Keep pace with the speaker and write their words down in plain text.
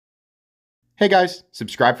Hey guys,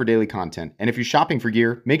 subscribe for daily content, and if you're shopping for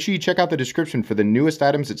gear, make sure you check out the description for the newest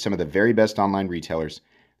items at some of the very best online retailers.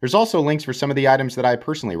 There's also links for some of the items that I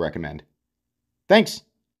personally recommend. Thanks!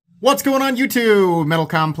 What's going on YouTube? Metal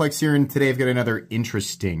Complex here, and today I've got another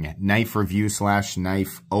interesting knife review slash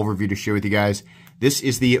knife overview to share with you guys. This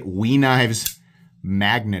is the WE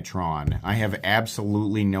Magnetron. I have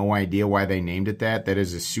absolutely no idea why they named it that. That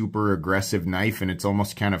is a super aggressive knife, and it's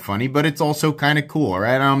almost kind of funny, but it's also kind of cool, all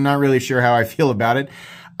right? I'm not really sure how I feel about it.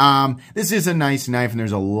 This is a nice knife, and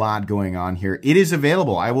there's a lot going on here. It is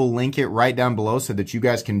available. I will link it right down below so that you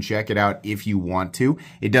guys can check it out if you want to.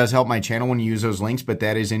 It does help my channel when you use those links, but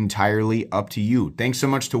that is entirely up to you. Thanks so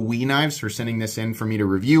much to WE Knives for sending this in for me to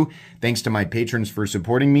review. Thanks to my patrons for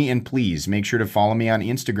supporting me, and please make sure to follow me on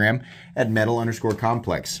Instagram at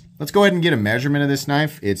metal_complex. Let's go ahead and get a measurement of this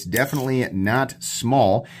knife. It's definitely not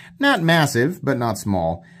small, not massive, but not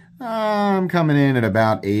small. I'm coming in at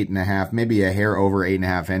about 8.5, maybe a hair over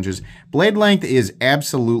 8.5 inches. Blade length is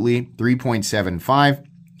absolutely 3.75,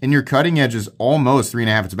 and your cutting edge is almost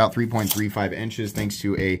 3.5. It's about 3.35 inches thanks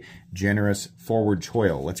to a generous forward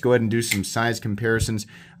choil. Let's go ahead and do some size comparisons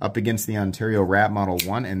up against the Ontario Rat Model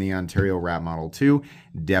 1 and the Ontario Rat Model 2.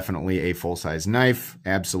 Definitely a full-size knife.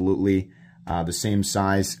 Absolutely the same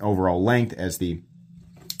size overall length as the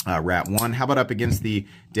Rat 1. How about up against the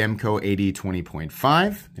Demco AD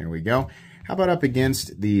 20.5? There we go. How about up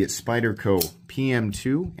against the Spyderco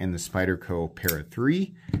PM2 and the Spyderco Para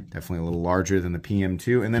 3? Definitely a little larger than the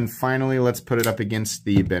PM2. And then finally, let's put it up against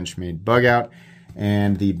the Benchmade Bugout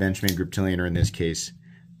and the Benchmade Griptilian, or in this case,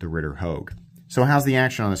 the Ritter Hogue. So how's the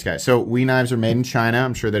action on this guy? So WE Knives are made in China.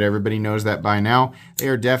 I'm sure that everybody knows that by now. They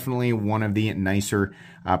are definitely one of the nicer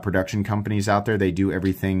production companies out there. They do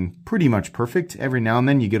everything pretty much perfect. Every now and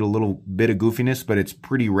then you get a little bit of goofiness, but it's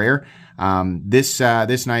pretty rare. This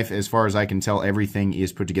knife, as far as I can tell, everything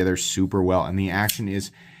is put together super well, and the action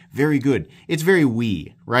is very good. It's very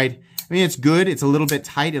WE, right? I mean, it's good. It's a little bit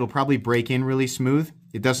tight. It'll probably break in really smooth.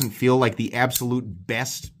 It doesn't feel like the absolute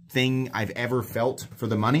best thing I've ever felt for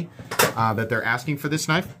the money that they're asking for this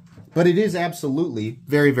knife. But it is absolutely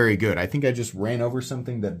very, very good. I think I just ran over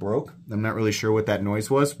something that broke. I'm not really sure what that noise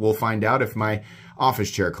was. We'll find out if my office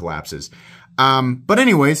chair collapses. But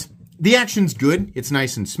anyways, the action's good. It's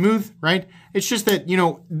nice and smooth, right? It's just that, you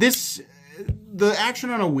know, the action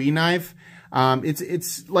on a WE knife,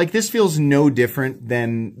 it's like, this feels no different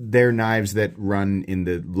than their knives that run in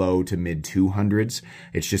the low to mid 200s.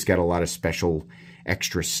 It's just got a lot of special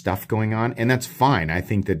extra stuff going on, and that's fine. I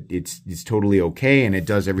think that it's totally okay, and it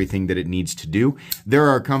does everything that it needs to do. There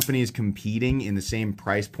are companies competing in the same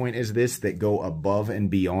price point as this that go above and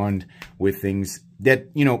beyond with things that,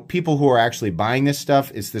 you know, people who are actually buying this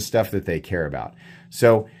stuff, it's the stuff that they care about.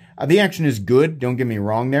 So the action is good, don't get me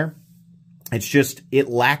wrong there. It's just, it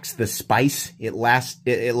lacks the spice, it lacks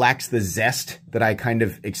the zest that I kind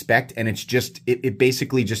of expect, and it's just, it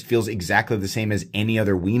basically just feels exactly the same as any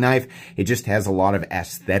other WE knife. It just has a lot of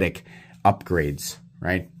aesthetic upgrades,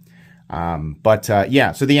 right?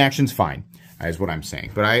 Yeah, so the action's fine, is what I'm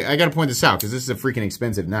saying. But I gotta point this out, because this is a freaking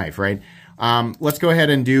expensive knife, right? Let's go ahead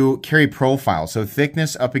and do carry profile. So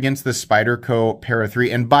thickness up against the Spyderco Para 3.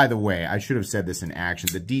 And by the way, I should have said this in action.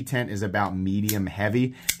 The detent is about medium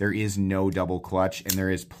heavy. There is no double clutch, and there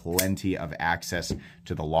is plenty of access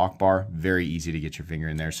to the lock bar. Very easy to get your finger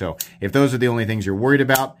in there. So if those are the only things you're worried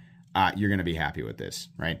about, you're going to be happy with this,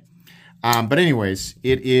 right? But anyways,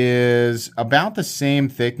 it is about the same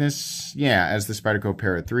thickness, yeah, as the Spyderco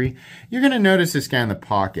Para 3. You're going to notice this guy in the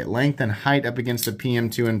pocket. Length and height up against the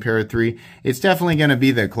PM2 and Para 3. It's definitely going to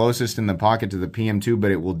be the closest in the pocket to the PM2,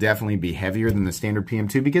 but it will definitely be heavier than the standard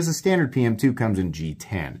PM2 because the standard PM2 comes in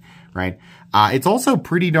G10, right? It's also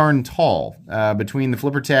pretty darn tall. Between the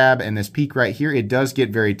flipper tab and this peak right here, it does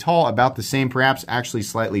get very tall, about the same, perhaps actually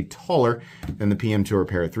slightly taller than the PM2 or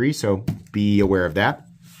Para 3, so be aware of that.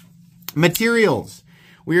 Materials.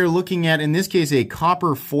 We are looking at, in this case, a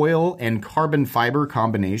copper foil and carbon fiber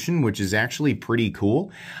combination, which is actually pretty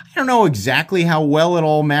cool. I don't know exactly how well it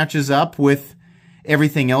all matches up with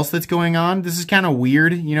everything else that's going on. This is kind of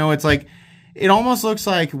weird. You know, it's like, it almost looks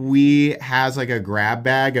like WE has like a grab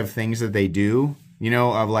bag of things that they do, you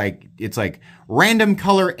know, of like, it's like random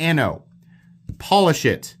color anno, polish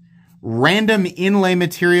it, random inlay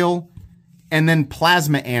material, and then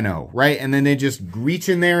plasma anno, right? And then they just reach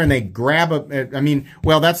in there and they grab I mean,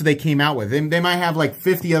 well, that's what they came out with. They might have like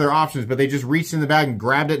 50 other options, but they just reached in the bag and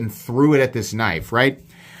grabbed it and threw it at this knife, right?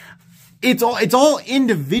 It's all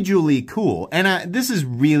individually cool. And this is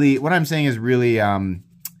really, what I'm saying is really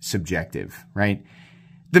subjective, right?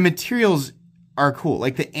 The materials are cool.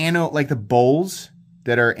 Like the anode, like the bowls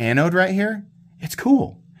that are anode right here, it's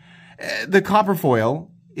cool. The copper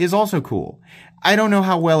foil is also cool. I don't know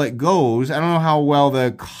how well it goes. I don't know how well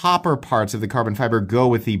the copper parts of the carbon fiber go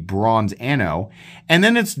with the bronze anode. And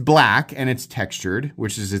then it's black and it's textured,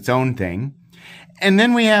 which is its own thing. And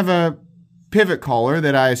then we have a pivot collar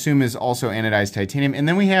that I assume is also anodized titanium. And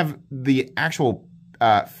then we have the actual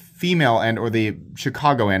female end, or the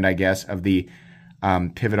Chicago end, I guess, of the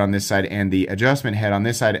pivot on this side, and the adjustment head on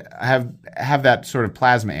this side have that sort of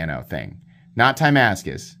plasma anode thing. Not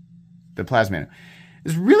Timascus, the plasma anode.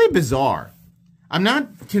 It's really bizarre. I'm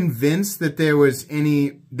not convinced that there was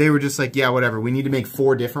any, they were just like, yeah, whatever, we need to make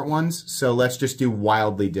 4 different ones, so let's just do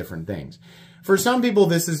wildly different things. For some people,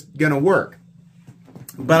 this is going to work.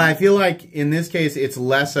 But I feel like in this case, it's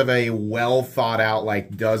less of a well thought out,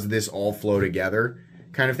 like, does this all flow together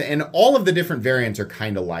kind of thing. And all of the different variants are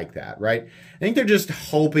kind of like that, right? I think they're just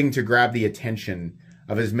hoping to grab the attention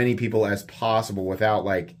of as many people as possible without,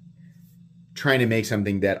 like, trying to make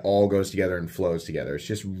something that all goes together and flows together. It's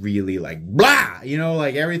just really like, blah! You know,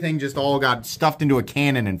 like everything just all got stuffed into a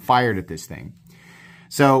cannon and fired at this thing.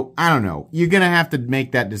 So, I don't know. You're going to have to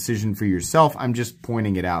make that decision for yourself. I'm just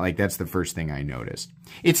pointing it out. Like, that's the first thing I noticed.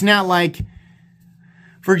 It's not like,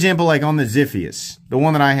 for example, like on the Ziphius, the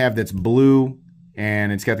one that I have that's blue,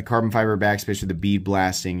 and it's got the carbon fiber backspace with the bead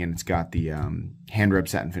blasting, and it's got the hand rub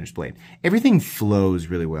satin finish blade. Everything flows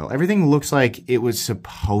really well. Everything looks like it was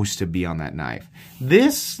supposed to be on that knife.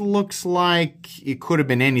 This looks like it could have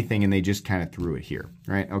been anything, and they just kind of threw it here,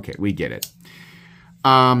 right? Okay, we get it.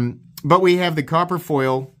 But we have the copper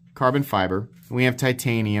foil carbon fiber, we have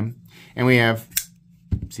titanium, and we have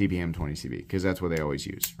CBM 20CV, because that's what they always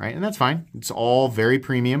use, right? And that's fine. It's all very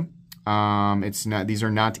premium. It's not; these are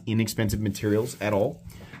not inexpensive materials at all.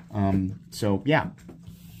 So yeah,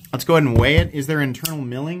 let's go ahead and weigh it. Is there internal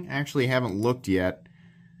milling? I actually haven't looked yet.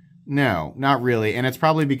 No, not really. And it's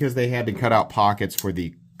probably because they had to cut out pockets for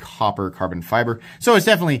the copper carbon fiber. So it's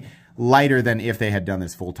definitely lighter than if they had done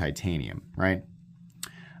this full titanium, right?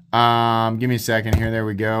 Give me a second here. There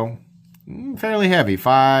we go. Fairly heavy.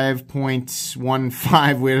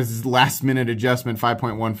 5.15 with last minute adjustment,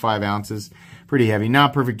 5.15 ounces. Pretty heavy.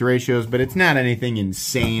 Not perfect ratios, but it's not anything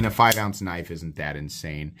insane. A 5-ounce knife isn't that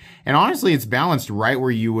insane. And honestly, it's balanced right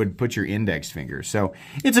where you would put your index finger. So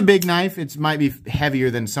it's a big knife. It might be heavier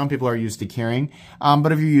than some people are used to carrying.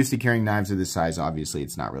 But if you're used to carrying knives of this size, obviously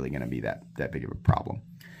it's not really going to be that big of a problem.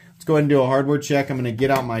 Let's go ahead and do a hardware check. I'm going to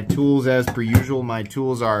get out my tools as per usual. My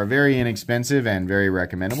tools are very inexpensive and very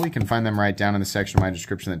recommendable. You can find them right down in the section of my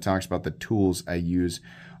description that talks about the tools I use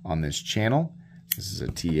on this channel. This is a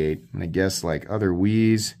T8. I'm going to guess, like other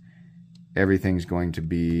WEs, everything's going to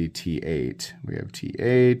be T8. We have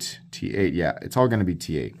T8, T8. Yeah, it's all going to be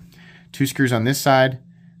T8. 2 screws on this side,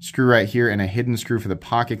 screw right here, and a hidden screw for the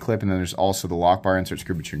pocket clip. And then there's also the lock bar insert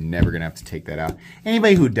screw, but you're never going to have to take that out.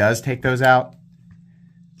 Anybody who does take those out,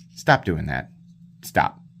 stop doing that.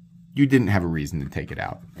 Stop. You didn't have a reason to take it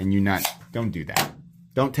out. And don't do that.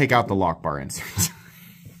 Don't take out the lock bar inserts.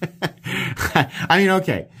 I mean,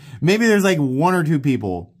 okay. Maybe there's like 1 or 2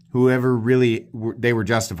 people who ever really, they were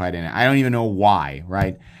justified in it. I don't even know why,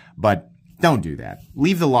 right? But don't do that.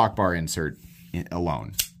 Leave the lock bar insert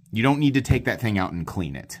alone. You don't need to take that thing out and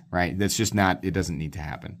clean it, right? That's just not, it doesn't need to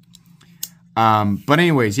happen. But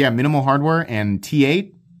anyways, yeah, minimal hardware and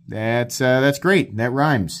T8, that's great. That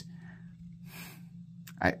rhymes.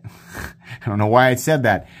 I don't know why I said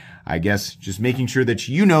that. I guess just making sure that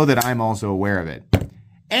you know that I'm also aware of it.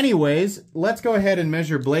 Anyways, let's go ahead and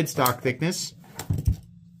measure blade stock thickness.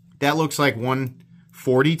 That looks like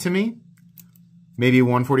 140 to me. Maybe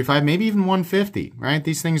 145, maybe even 150, right?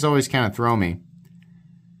 These things always kind of throw me.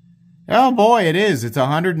 Oh boy, it is. It's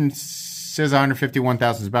 100 and says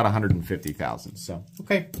 151,000. It's about 150,000. So,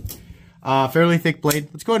 okay. Fairly thick blade.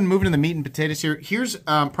 Let's go ahead and move into the meat and potatoes here. Here's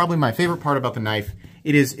probably my favorite part about the knife.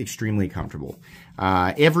 It is extremely comfortable.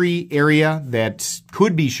 Every area that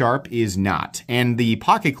could be sharp is not. And the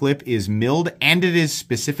pocket clip is milled, and it is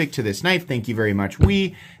specific to this knife. Thank you very much,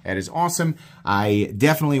 WE. That is awesome.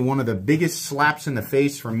 One of the biggest slaps in the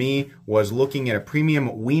face for me was looking at a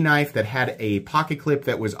premium WE knife that had a pocket clip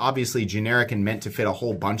that was obviously generic and meant to fit a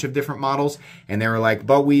whole bunch of different models. And they were like,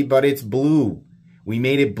 but it's blue. We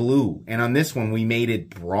made it blue. And on this one, we made it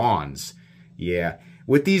bronze. Yeah.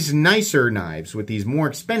 With these nicer knives, with these more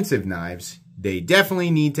expensive knives, they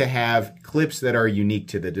definitely need to have clips that are unique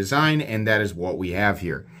to the design, and that is what we have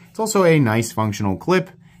here. It's also a nice functional clip,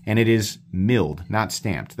 and it is milled, not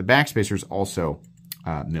stamped. The backspacer is also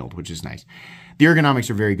milled, which is nice. The ergonomics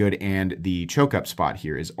are very good, and the choke-up spot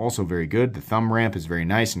here is also very good. The thumb ramp is very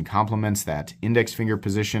nice and complements that index finger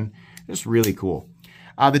position. Just really cool.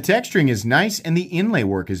 The texturing is nice, and the inlay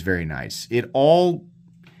work is very nice. It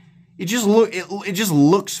it just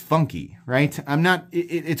looks funky, right?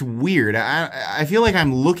 It's weird. I feel like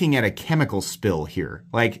I'm looking at a chemical spill here.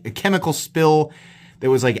 Like a chemical spill that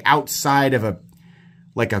was like outside of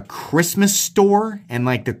a Christmas store, and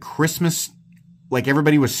like the Christmas, like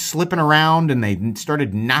everybody was slipping around and they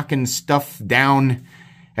started knocking stuff down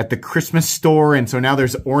at the Christmas store. And so now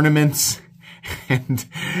there's ornaments and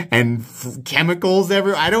chemicals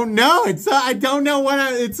everywhere. I don't know. I don't know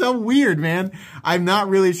it's so weird, man. I'm not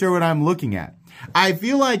really sure what I'm looking at. I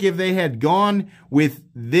feel like if they had gone with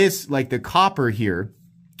this, like the copper here,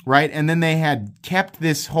 right? And then they had kept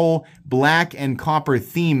this whole black and copper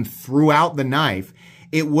theme throughout the knife,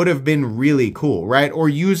 it would have been really cool, right? Or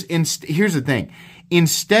here's the thing.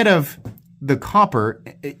 Instead of the copper,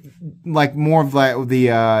 like more of like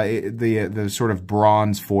the sort of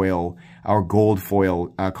bronze foil or gold foil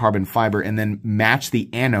carbon fiber, and then match the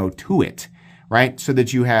anode to it, right? So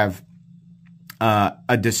that you have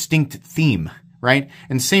a distinct theme, right?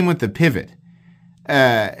 And same with the pivot.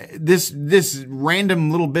 This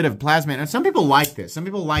random little bit of plasma, and some people like this. Some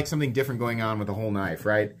people like something different going on with the whole knife,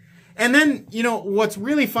 right? And then, you know, what's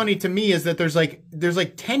really funny to me is that there's like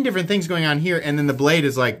 10 different things going on here, and then the blade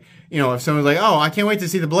is like, you know, if someone's like, oh, I can't wait to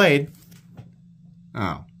see the blade.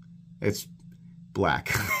 Oh, it's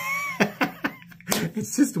black.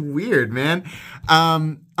 It's just weird, man.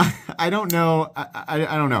 I don't know. I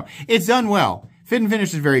don't know. It's done well. Fit and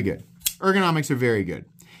finish is very good. Ergonomics are very good.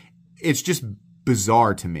 It's just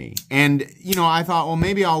bizarre to me. And, you know, I thought, well,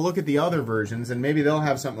 maybe I'll look at the other versions and maybe they'll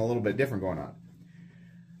have something a little bit different going on.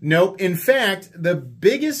 Nope. In fact, the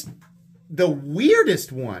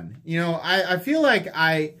weirdest one, you know, I feel like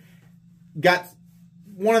I got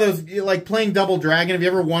one of those, like playing Double Dragon. Have you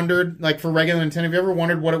ever wondered, like for regular Nintendo, have you ever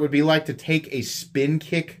wondered what it would be like to take a spin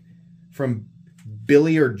kick from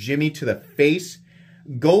Billy or Jimmy to the face?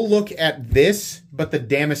 Go look at this, but the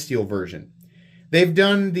Damasteel version. They've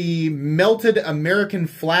done the melted American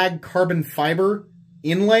flag carbon fiber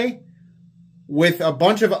inlay with a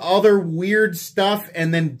bunch of other weird stuff,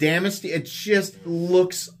 and then Damasteel. It just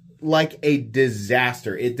looks like a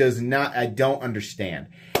disaster. It does not, I don't understand.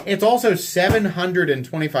 It's also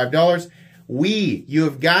 $725.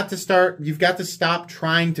 You've got to stop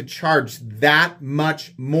trying to charge that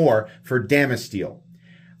much more for Damasteel.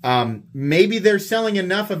 Maybe they're selling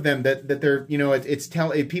enough of them that they're, you know,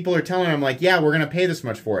 people are telling them like, yeah, we're going to pay this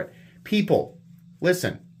much for it. People,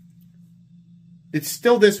 listen, it's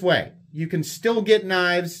still this way. You can still get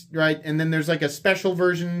knives, right? And then there's like a special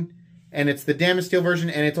version, and it's the Damasteel version,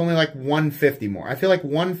 and it's only like $150 more. I feel like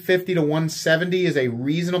 $150 to $170 is a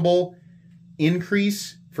reasonable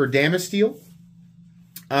increase for Damasteel,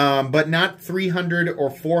 but not $300 or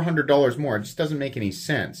 $400 more. It just doesn't make any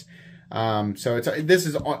sense. So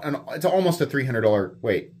it's almost a $300.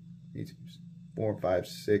 Wait, 4, 5,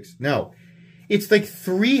 6. No, it's like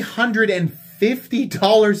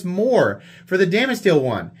 $350 more for the Damasteel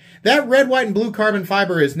one. That red, white, and blue carbon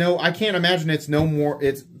fiber is I can't imagine it's no more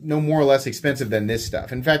or less expensive than this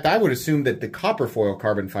stuff. In fact, I would assume that the copper foil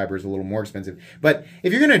carbon fiber is a little more expensive. But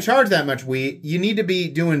if you're going to charge that much, you need to be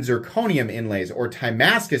doing zirconium inlays or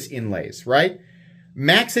Timascus inlays, right?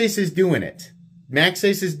 Maxace is doing it.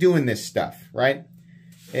 Maxace is doing this stuff, right?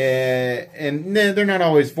 And they're not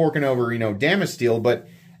always forking over, you know, Damasteel, but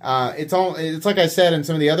it's like I said in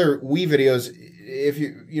some of the other WE videos. If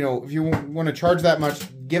you want to charge that much,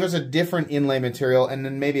 give us a different inlay material, and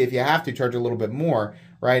then maybe if you have to, charge a little bit more,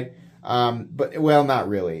 right? But well, not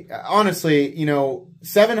really. Honestly, you know,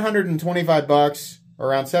 $725,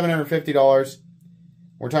 around $750.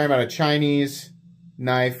 We're talking about a Chinese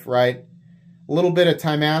knife, right? A little bit of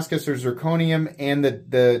Timascus or zirconium and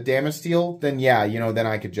the Damasteel, then yeah, you know, then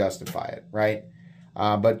I could justify it, right?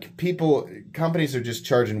 But companies are just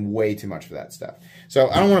charging way too much for that stuff. So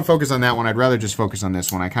I don't want to focus on that one. I'd rather just focus on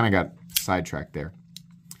this one. I kind of got sidetracked there.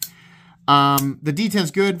 The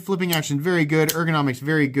D10's good. Flipping action, very good. Ergonomics,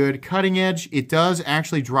 very good. Cutting edge, it does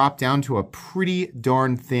actually drop down to a pretty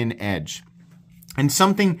darn thin edge. And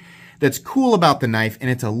something that's cool about the knife, and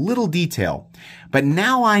it's a little detail, but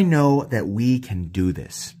now I know that we can do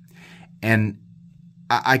this. And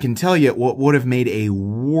I can tell you what would have made a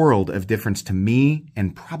world of difference to me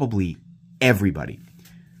and probably everybody.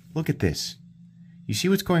 Look at this. You see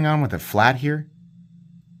what's going on with the flat here?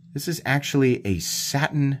 This is actually a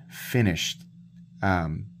satin finished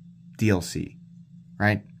DLC,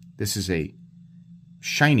 right? This is a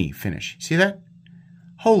shiny finish. See that?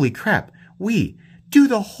 Holy crap. We do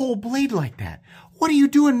the whole blade like that. What are you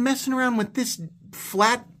doing messing around with this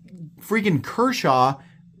flat freaking Kershaw,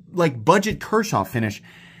 like budget Kershaw finish?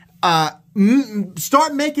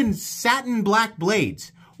 Start making satin black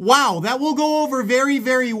blades. wow, that will go over very,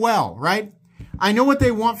 very well, right? I know what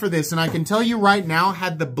they want for this, and I can tell you right now,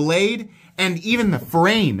 had the blade and even the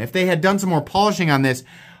frame, if they had done some more polishing on this,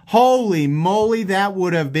 holy moly, that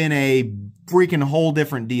would have been a freaking whole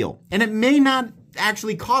different deal. And it may not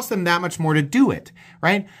actually cost them that much more to do it,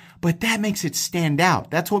 right? But that makes it stand out.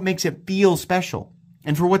 That's what makes it feel special.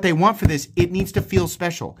 And for what they want for this, it needs to feel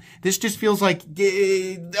special. This just feels like,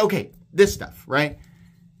 okay, this stuff, right?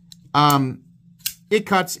 It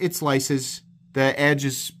cuts, it slices, the edge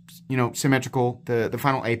is, you know, symmetrical. The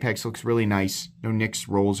final apex looks really nice. No nicks,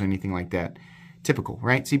 rolls, or anything like that. Typical,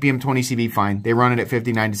 right? CPM 20 CV, fine. They run it at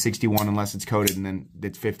 59 to 61 unless it's coded, and then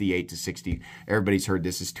it's 58 to 60. Everybody's heard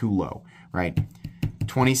this is too low, right?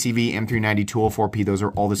 20 CV, M390, 204P, those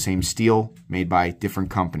are all the same steel, made by different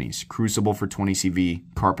companies. Crucible for 20 CV,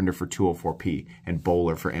 Carpenter for 204P, and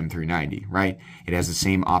Bowler for M390, right? It has the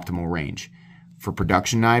same optimal range. For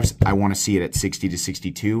production knives, I want to see it at 60 to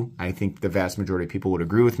 62. I think the vast majority of people would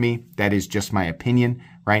agree with me. That is just my opinion,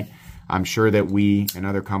 right? I'm sure that we and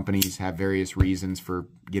other companies have various reasons for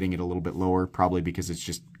getting it a little bit lower, probably because it's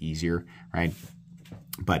just easier, right?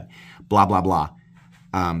 But blah, blah, blah.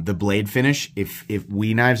 The blade finish, if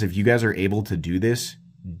WE Knives, if you guys are able to do this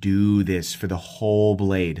for the whole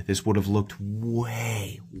blade. This would have looked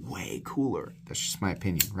way, way cooler. That's just my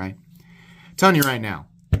opinion, right? I'm telling you right now,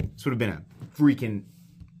 this would have been a freaking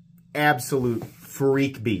absolute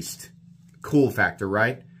freak beast. Cool factor,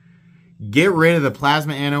 right? Get rid of the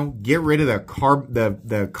plasma anode, get rid of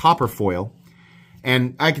the copper foil,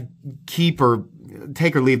 and I could keep or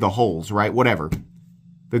take or leave the holes, right? Whatever.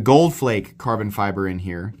 The gold flake carbon fiber in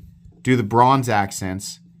here, do the bronze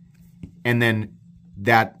accents, and then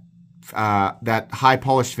that high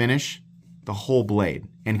polished finish, the whole blade,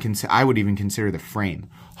 and I would even consider the frame.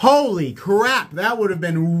 Holy crap, that would have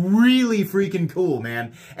been really freaking cool,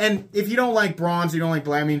 man. And if you don't like bronze, you don't like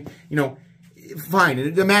black, I mean, you know, fine.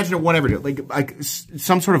 Imagine it, whatever, like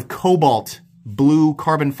some sort of cobalt blue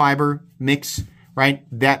carbon fiber mix, right?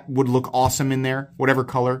 That would look awesome in there, whatever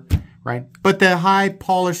color, right? But the high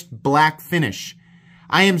polished black finish,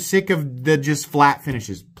 I am sick of the just flat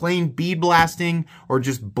finishes. Plain bead blasting or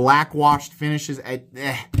just black washed finishes.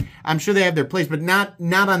 I'm sure they have their place, but not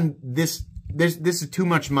on this. This is too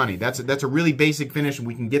much money. That's a really basic finish, and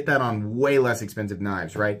we can get that on way less expensive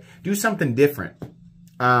knives, right? Do something different.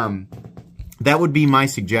 That would be my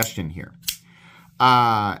suggestion here.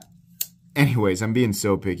 Anyways, I'm being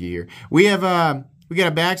so picky here. We got a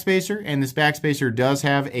backspacer, and this backspacer does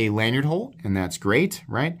have a lanyard hole, and that's great,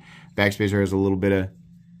 right? Backspacer has a little bit of,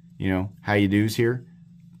 you know, how you do's here.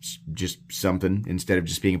 Just something instead of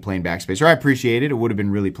just being a plain backspacer. I appreciate it. It would have been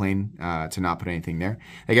really plain to not put anything there.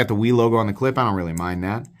 They got the WE logo on the clip. I don't really mind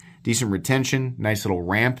that. Decent retention. Nice little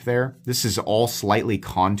ramp there. This is all slightly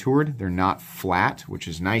contoured. They're not flat, which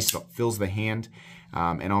is nice. So it fills the hand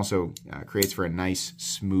and also creates for a nice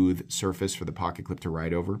smooth surface for the pocket clip to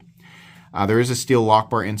ride over. There is a steel lock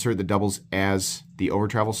bar insert that doubles as the over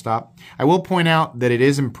travel stop. I will point out that it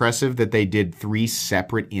is impressive that they did 3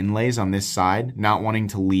 separate inlays on this side, not wanting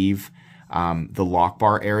to leave the lock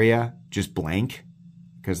bar area just blank,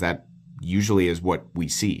 because that usually is what we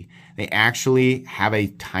see. They actually have a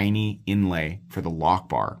tiny inlay for the lock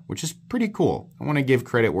bar, which is pretty cool. I want to give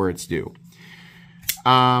credit where it's due.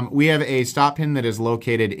 We have a stop pin that is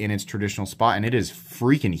located in its traditional spot, and it is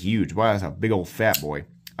freaking huge. Wow, that's a big old fat boy.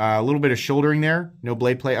 A little bit of shouldering there. No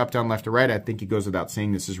blade play up, down, left, or right. I think it goes without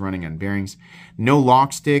saying this is running on bearings. No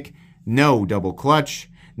lock stick. No double clutch.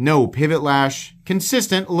 No pivot lash.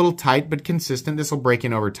 Consistent. A little tight, but consistent. This will break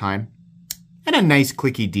in over time. And a nice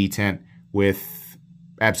clicky detent with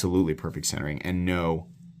absolutely perfect centering and no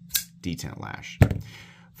detent lash.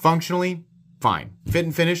 Functionally, fine. Fit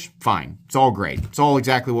and finish, fine. It's all great. It's all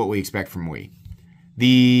exactly what we expect from WE.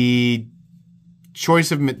 The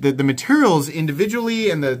choice of the materials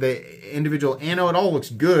individually and the individual anode, it all looks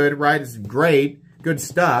good, right? It's great, good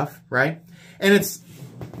stuff, right? And it's,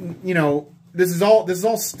 you know, this is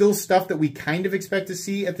all still stuff that we kind of expect to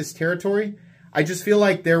see at this territory. I just feel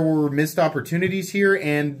like there were missed opportunities here,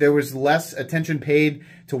 and there was less attention paid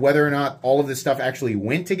to whether or not all of this stuff actually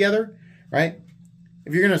went together, right?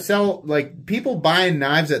 If you're gonna sell, like, people buying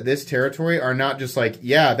knives at this territory are not just like,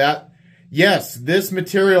 yeah, yes, this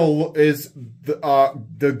material is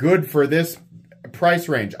the good for this price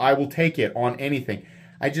range. I will take it on anything.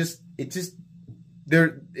 It just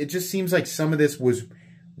seems like some of this was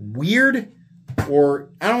weird, or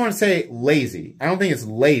I don't want to say lazy. I don't think it's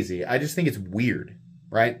lazy. I just think it's weird,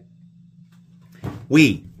 right?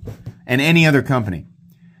 WE and any other company,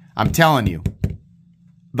 I'm telling you,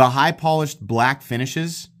 the high polished black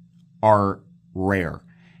finishes are rare.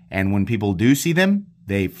 And when people do see them,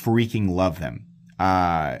 They freaking love them.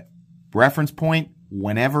 Reference point,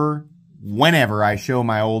 whenever I show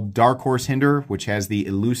my old Dark Horse Hinder, which has the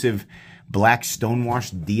elusive black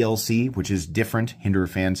stonewashed DLC, which is different, Hinder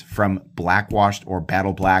fans, from blackwashed or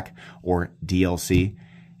battle black or DLC.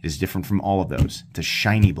 It is different from all of those. It's a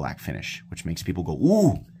shiny black finish, which makes people go,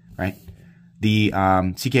 ooh, right? The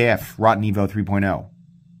CKF Rotten Evo 3.0,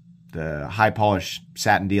 the high polish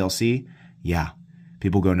satin DLC, yeah,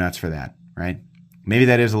 people go nuts for that, right? Maybe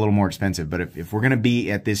that is a little more expensive, but if we're going to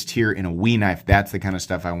be at this tier in a WE knife, that's the kind of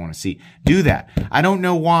stuff I want to see. Do that. I don't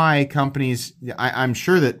know why companies, I'm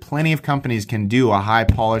sure that plenty of companies can do a high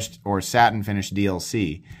polished or satin finished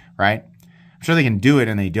DLC, right? I'm sure they can do it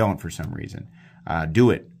and they don't for some reason.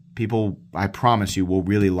 Do it. People, I promise you, will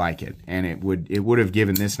really like it, and it would have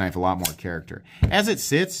given this knife a lot more character. As it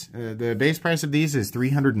sits, the base price of these is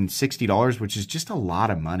 $360, which is just a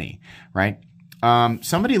lot of money, right?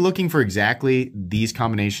 Somebody looking for exactly these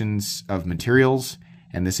combinations of materials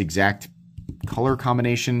and this exact color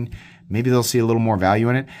combination, maybe they'll see a little more value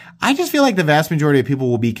in it. I just feel like the vast majority of people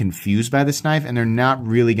will be confused by this knife, and they're not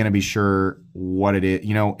really going to be sure what it is.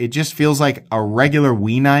 You know, it just feels like a regular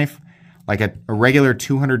WE knife, like a regular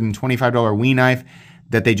 $225 WE knife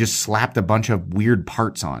that they just slapped a bunch of weird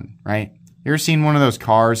parts on, right? You ever seen one of those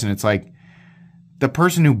cars and it's like the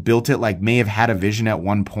person who built it like may have had a vision at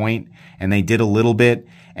one point and they did a little bit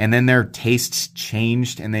and then their tastes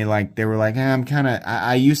changed and they were like,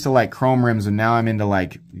 I used to like chrome rims and now I'm into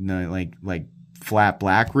like, you know, like flat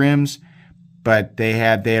black rims, but they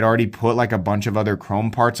had already put like a bunch of other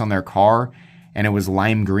chrome parts on their car and it was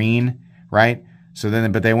lime green, right? So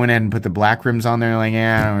then, but they went ahead and put the black rims on there. Like,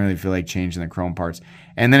 I don't really feel like changing the chrome parts.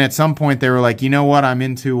 And then at some point they were like, you know what? I'm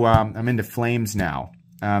into flames now.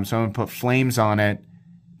 So I'm gonna put flames on it.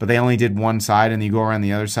 But they only did one side, and you go around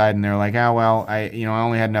the other side, and they're like, oh well, I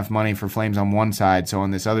only had enough money for flames on one side. So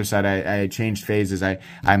on this other side, I changed phases.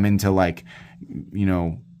 I'm into like, you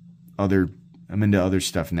know, I'm into other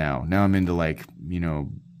stuff now. Now I'm into like, you know,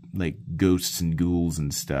 like ghosts and ghouls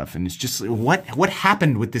and stuff. And it's just, what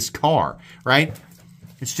happened with this car, right?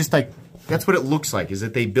 It's just like, that's what it looks like, is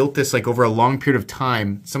that they built this like over a long period of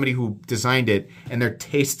time, somebody who designed it, and their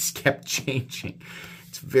tastes kept changing.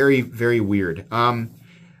 It's very, very weird.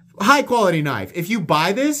 High quality knife. If you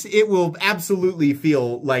buy this, it will absolutely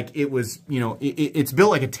feel like it was, you know, it's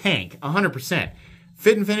built like a tank, 100%.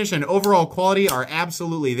 Fit and finish and overall quality are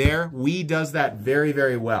absolutely there. WE does that very,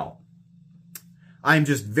 very well. I'm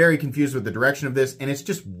just very confused with the direction of this, and it's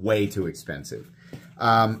just way too expensive.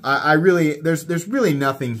 There's really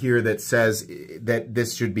nothing here that says that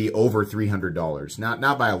this should be over $300,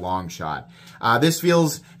 not by a long shot. This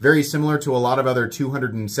feels very similar to a lot of other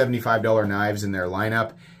 $275 knives in their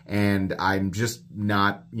lineup, and I'm just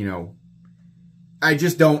not, you know, I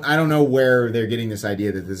don't know where they're getting this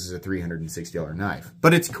idea that this is a $360 knife.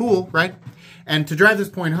 But it's cool, right? And to drive this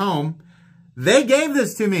point home, they gave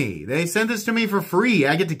this to me. They sent this to me for free.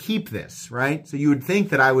 I get to keep this, right? So you would think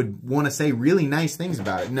that I would want to say really nice things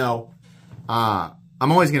about it. No, I'm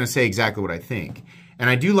always going to say exactly what I think. And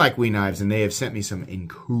I do like WE knives, and they have sent me some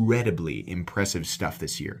incredibly impressive stuff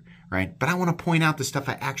this year, right? But I want to point out the stuff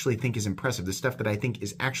I actually think is impressive, the stuff that I think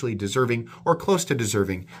is actually deserving or close to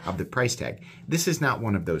deserving of the price tag. This is not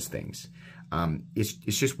one of those things. It's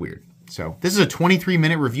just weird. So this is a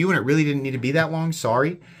 23-minute review, and it really didn't need to be that long.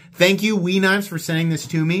 Sorry. Thank you, WE Knives, for sending this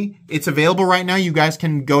to me. It's available right now. You guys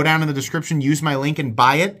can go down in the description, use my link, and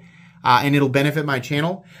buy it, and it'll benefit my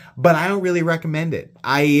channel. But I don't really recommend it.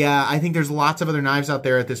 I think there's lots of other knives out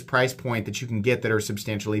there at this price point that you can get that are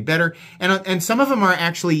substantially better, and some of them are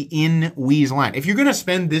actually in WE's line. If you're going to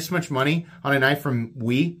spend this much money on a knife from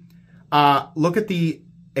WE, look at the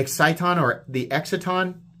Exciton or the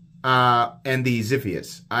Exciton and the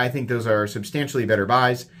Ziphius. I think those are substantially better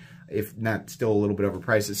buys. If not still a little bit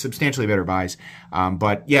overpriced, it's substantially better buys.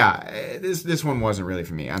 But yeah, this one wasn't really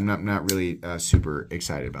for me. I'm not really super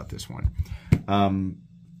excited about this one.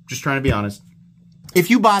 Just trying to be honest. If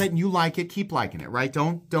you bought it and you like it, keep liking it, right?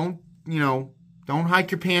 Don't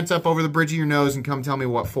hike your pants up over the bridge of your nose and come tell me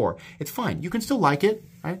what for. It's fine. You can still like it,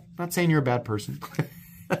 right? I'm not saying you're a bad person.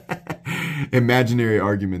 Imaginary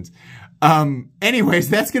arguments. Anyways,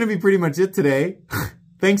 that's going to be pretty much it today.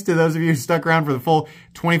 Thanks to those of you who stuck around for the full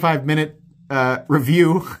 25-minute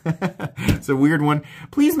review. It's a weird one.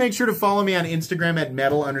 Please make sure to follow me on Instagram at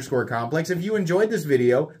metal_complex. If you enjoyed this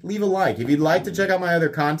video, leave a like. If you'd like to check out my other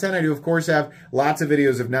content, I do, of course, have lots of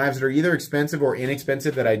videos of knives that are either expensive or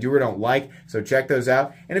inexpensive that I do or don't like, so check those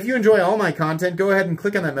out. And if you enjoy all my content, go ahead and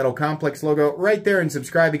click on that Metal Complex logo right there and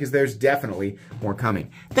subscribe, because there's definitely more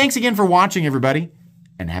coming. Thanks again for watching, everybody,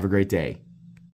 and have a great day.